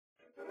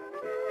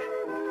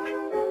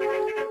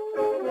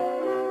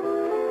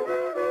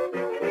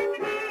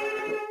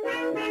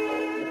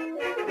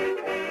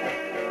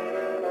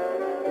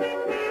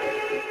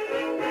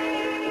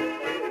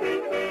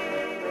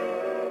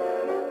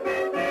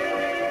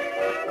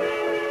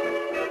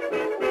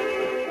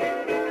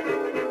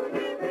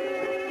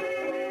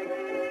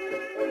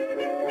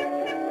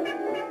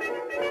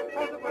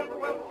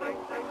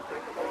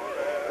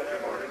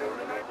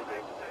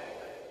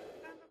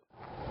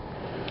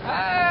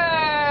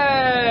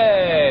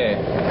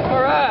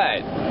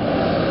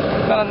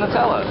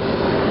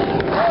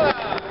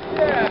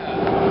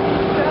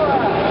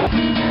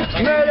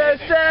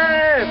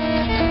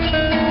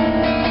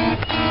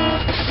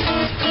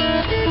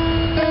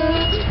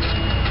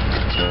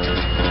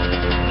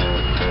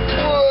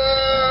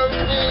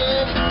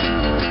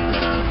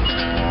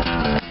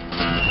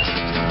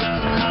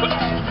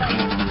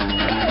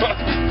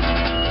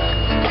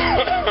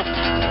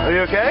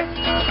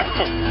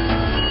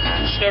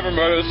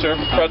Yamamoto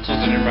serving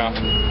pretzels in your mouth.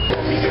 You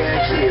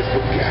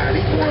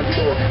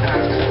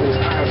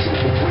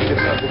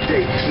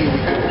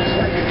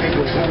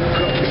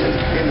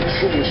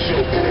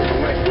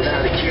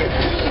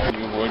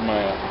avoid my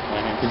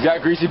hand. He's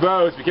got greasy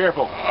bows, be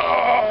careful.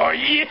 Oh,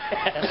 yeah!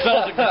 That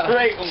was a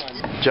great one.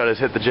 Judd has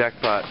hit the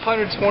jackpot.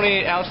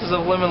 128 ounces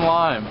of lemon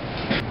lime.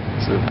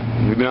 So,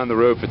 we've been on the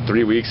road for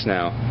 3 weeks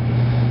now.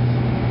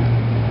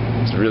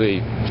 It's really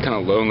kind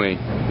of lonely.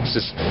 It's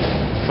just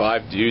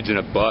 5 dudes in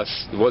a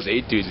bus. It was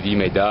 8 dudes with You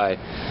May Die.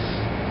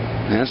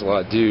 Man, that's a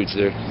lot of dudes.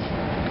 There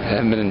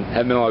haven't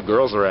been a lot of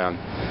girls around.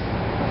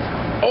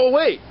 Oh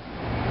wait!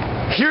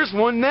 Here's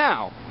one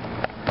now!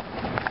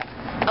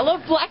 I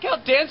love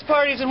blackout dance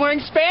parties and wearing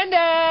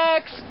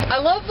spandex! I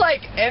love,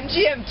 like,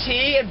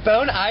 MGMT and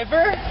Bone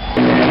Iver.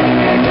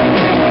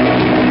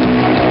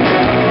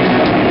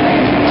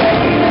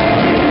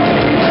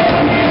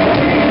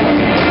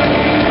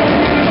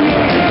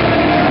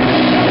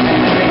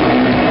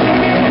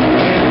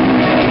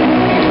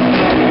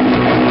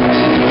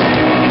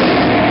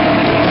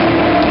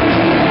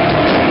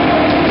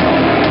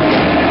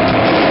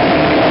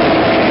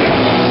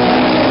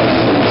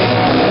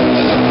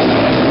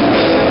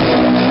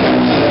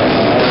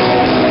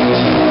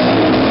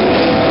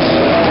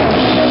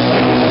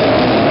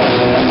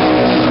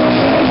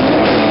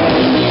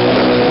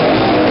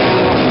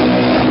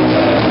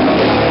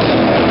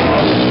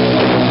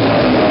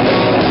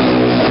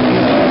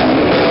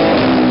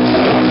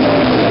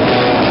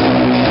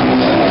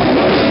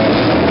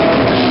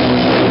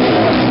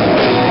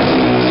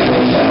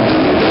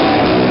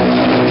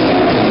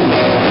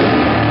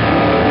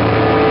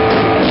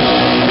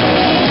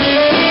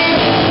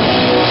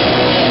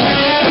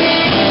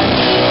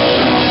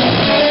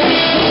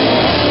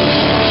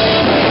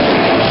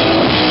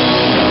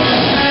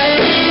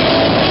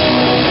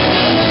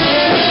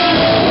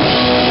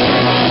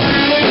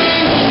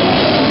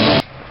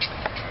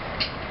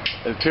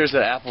 It appears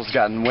that Apple's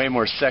gotten way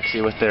more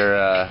sexy with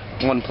their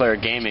one-player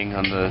gaming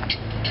on their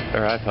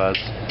iPods.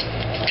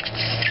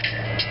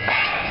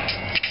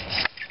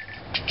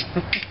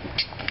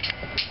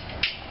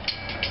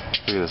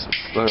 Look at this.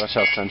 Look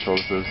how central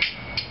this is.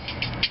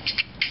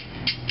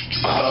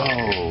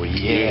 Oh,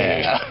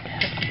 yeah.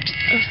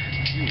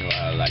 You know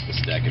how I like to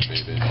stack it,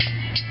 baby.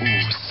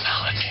 Ooh,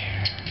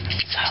 solitaire.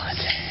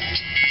 Solitaire.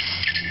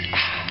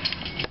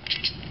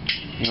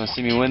 You want to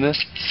see me win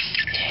this?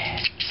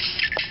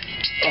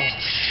 Oh,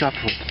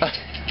 shuffle.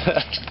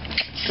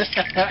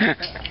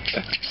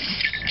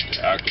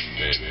 Stack 'em,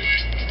 baby.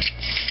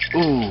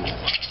 Ooh,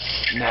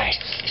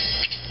 nice.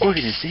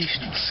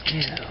 Organizational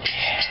skill.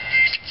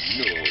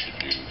 You know what to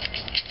do.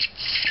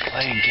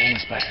 Playing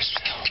games by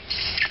yourself.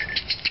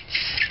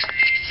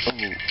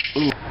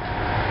 Ooh, ooh.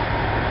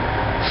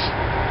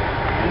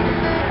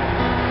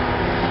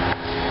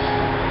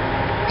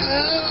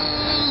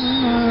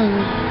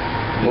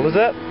 What was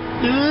that?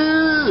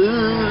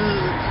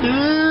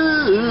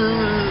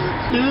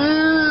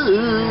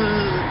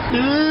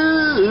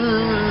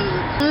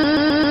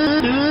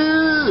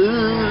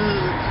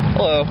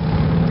 Hello.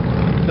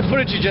 The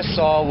footage you just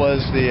saw was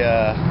the,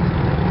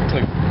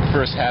 Like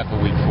first half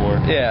of week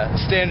 4. yeah,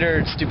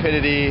 standard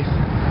stupidity,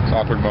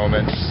 Awkward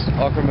moments.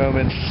 awkward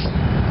moments.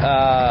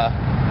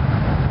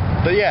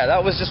 But yeah,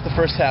 that was just the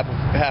first half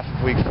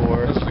of week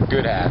 4. This is the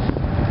good half.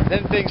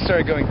 Then things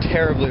started going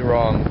terribly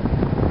wrong,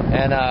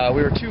 and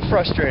we were too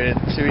frustrated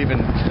to even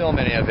film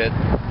any of it.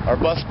 Our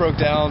bus broke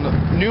down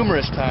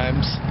numerous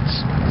times,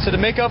 so to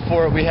make up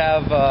for it, we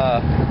have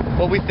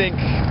what we think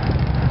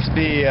to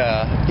be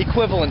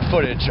equivalent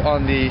footage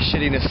on the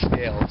shittiness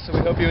scale. So we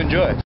hope you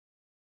enjoy.